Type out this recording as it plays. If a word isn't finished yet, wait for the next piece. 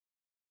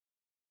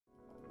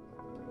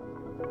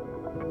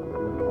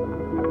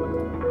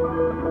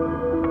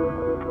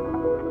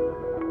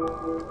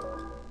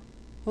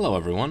Hello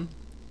everyone,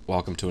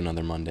 welcome to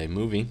another Monday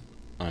movie.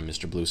 I'm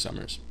Mr. Blue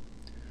Summers.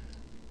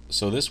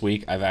 So this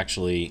week I've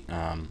actually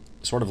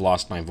sort of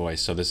lost my voice,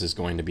 so this is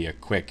going to be a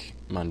quick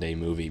Monday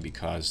movie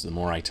because the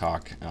more I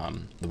talk,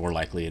 the more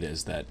likely it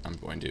is that I'm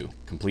going to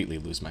completely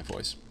lose my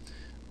voice.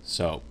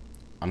 So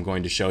I'm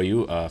going to show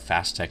you a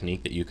fast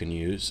technique that you can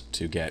use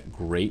to get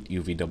great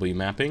UVW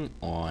mapping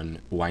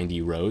on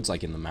windy roads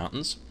like in the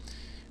mountains.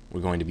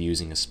 We're going to be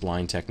using a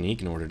spline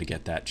technique in order to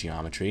get that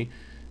geometry,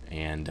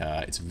 and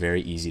it's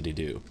very easy to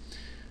do.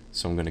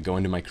 So I'm going to go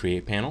into my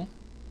Create panel,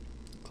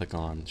 click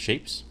on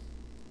Shapes,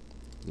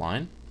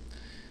 Line,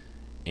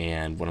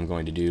 and what I'm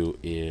going to do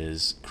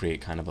is create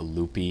kind of a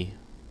loopy,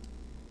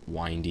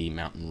 windy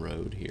mountain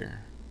road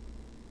here.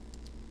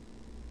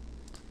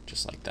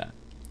 Just like that.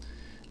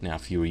 Now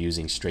if you were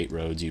using straight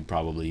roads, you'd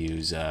probably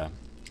use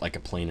like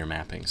a planar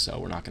mapping, so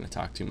we're not going to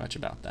talk too much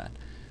about that.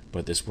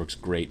 But this works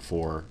great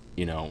for,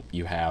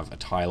 you have a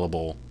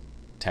tileable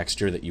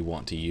texture that you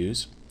want to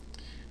use,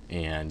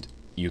 and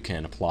you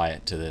can apply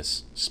it to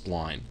this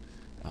spline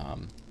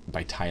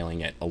by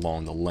tiling it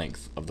along the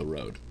length of the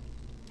road.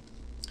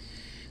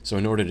 So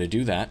in order to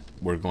do that,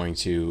 we're going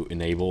to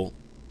enable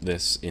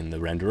this in the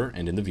renderer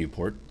and in the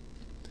viewport.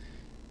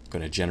 I'm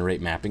going to generate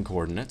mapping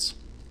coordinates.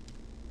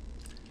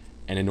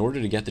 And in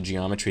order to get the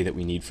geometry that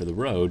we need for the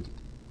road,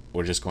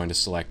 we're just going to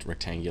select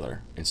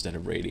rectangular instead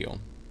of radial.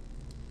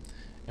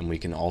 And we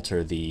can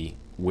alter the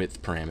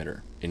width parameter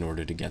in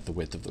order to get the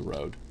width of the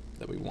road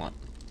that we want.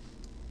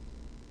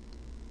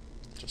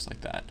 Just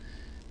like that.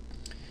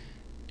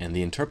 And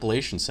the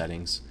interpolation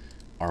settings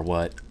are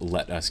what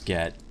let us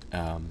get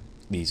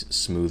these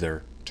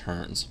smoother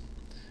turns.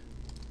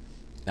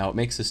 Now what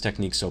makes this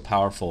technique so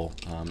powerful,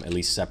 at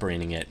least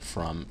separating it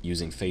from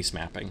using face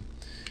mapping,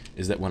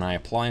 is that when I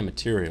apply a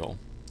material,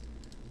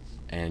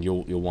 and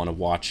you'll want to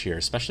watch here,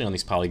 especially on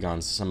these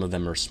polygons, some of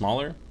them are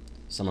smaller,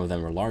 some of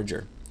them are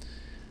larger.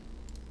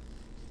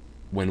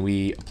 When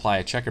we apply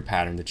a checker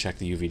pattern to check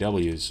the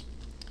UVWs,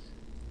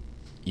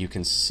 you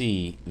can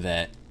see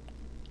that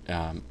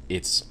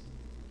it's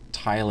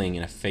tiling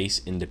in a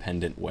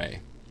face-independent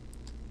way.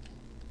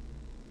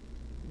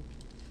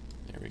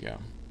 There we go.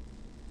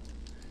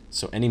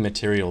 So any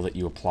material that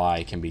you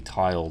apply can be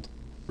tiled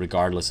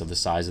regardless of the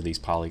size of these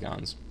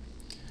polygons.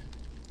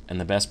 And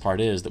the best part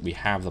is that we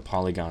have the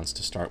polygons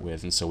to start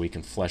with, and so we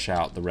can flesh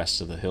out the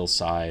rest of the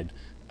hillside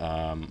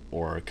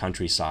or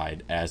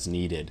countryside as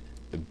needed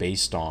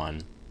based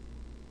on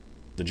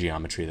the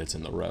geometry that's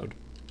in the road.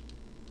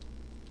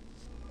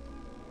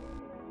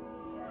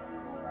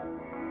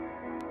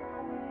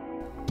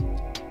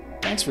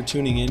 Thanks for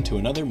tuning in to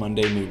another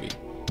Monday movie.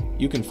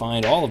 You can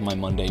find all of my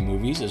Monday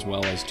movies as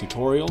well as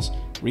tutorials,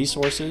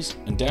 resources,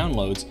 and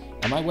downloads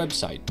at my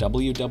website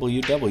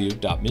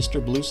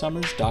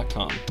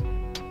www.mrbluesummers.com.